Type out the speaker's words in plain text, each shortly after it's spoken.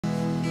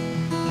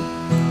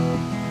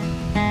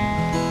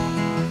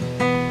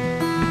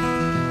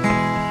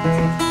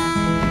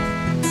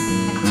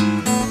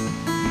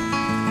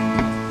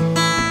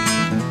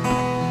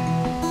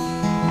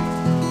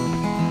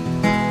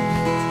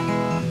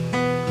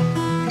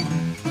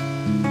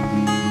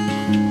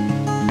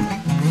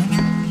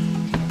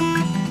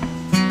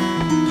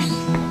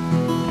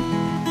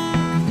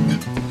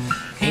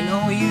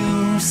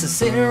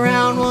sit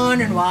around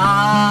wondering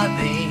why,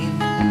 babe.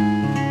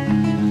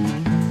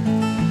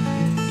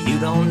 You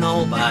don't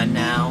know by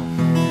now.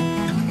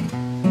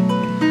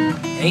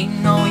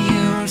 Ain't no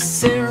use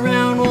sit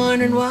around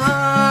wondering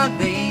why,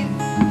 babe.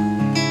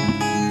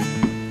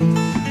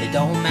 It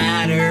don't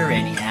matter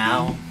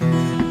anyhow.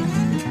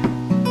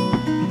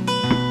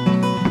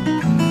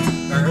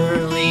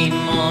 Early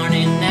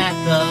morning at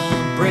the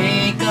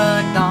break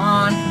of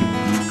dawn,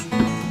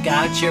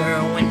 got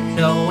your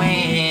window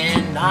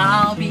and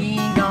I'll be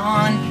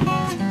gone.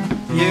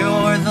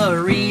 You're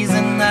the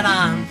reason that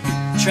I'm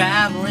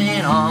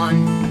traveling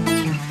on,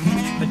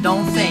 but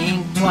don't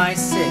think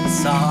twice,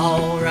 it's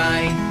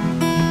alright.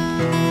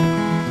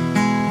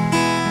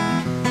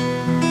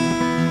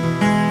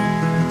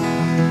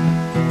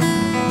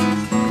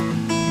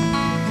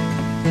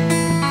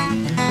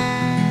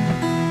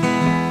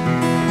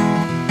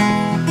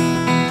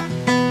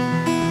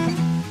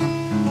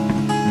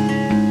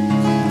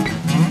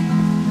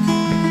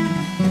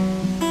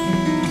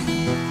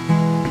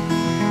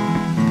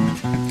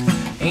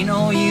 Ain't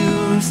no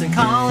use in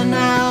calling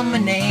out my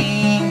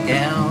name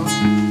down,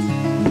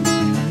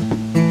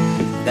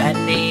 that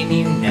name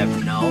you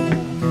never know.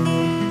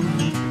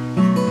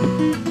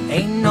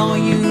 Ain't no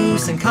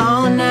use in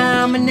calling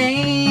out my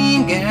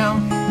name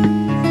down,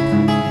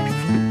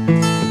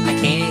 I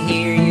can't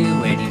hear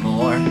you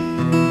anymore.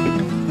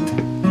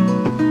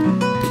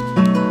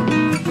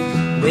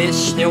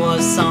 Wish there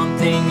was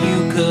something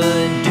you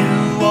could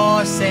do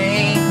or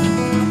say,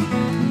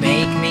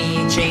 make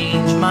me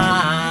change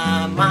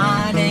my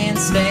mind and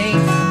stay.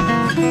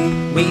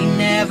 We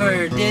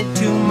never did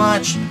too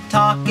much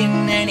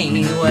talking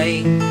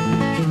anyway,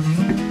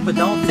 but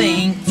don't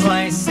think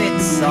twice,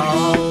 it's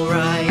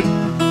alright.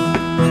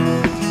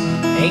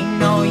 Ain't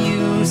no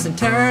use in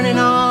turning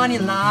on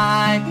your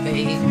light,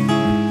 babe.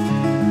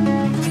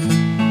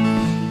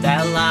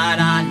 That light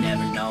I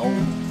never know.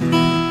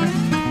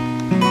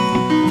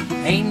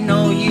 Ain't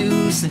no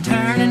use in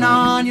turning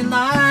on your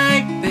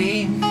light,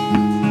 babe.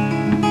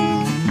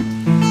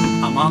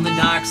 I'm on the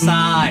dark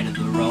side of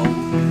the road,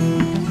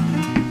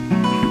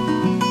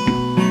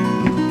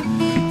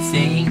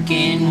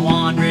 thinking,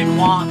 wandering,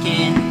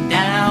 walking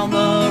down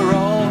the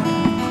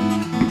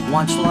road.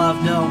 Once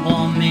loved a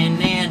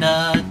woman and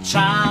a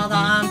child,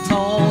 I'm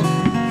told.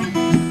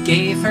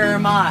 Gave her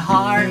my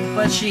heart,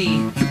 but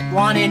she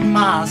wanted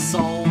my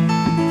soul.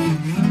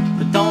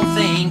 But don't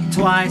think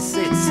twice,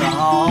 it's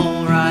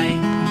alright.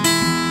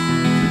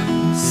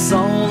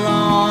 So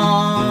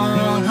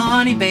long,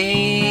 honey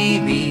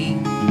baby,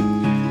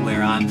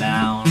 where I'm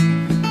bound,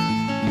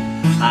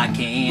 I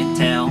can't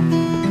tell.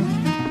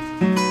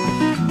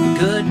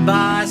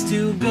 Goodbye's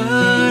too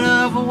good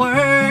of a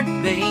word,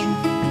 babe,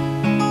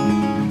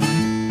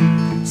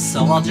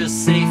 so I'll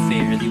just say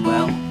fare thee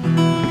well.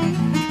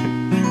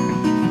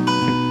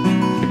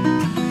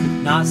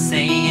 Not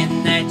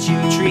saying that you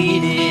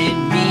treated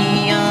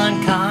me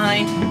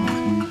unkind,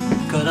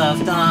 could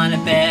have done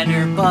it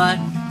better, but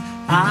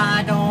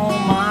I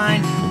don't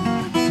mind.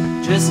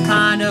 Just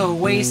kinda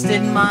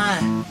wasted my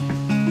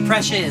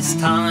precious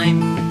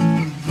time,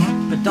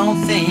 but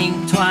don't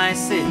think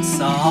twice, it's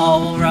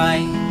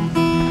alright.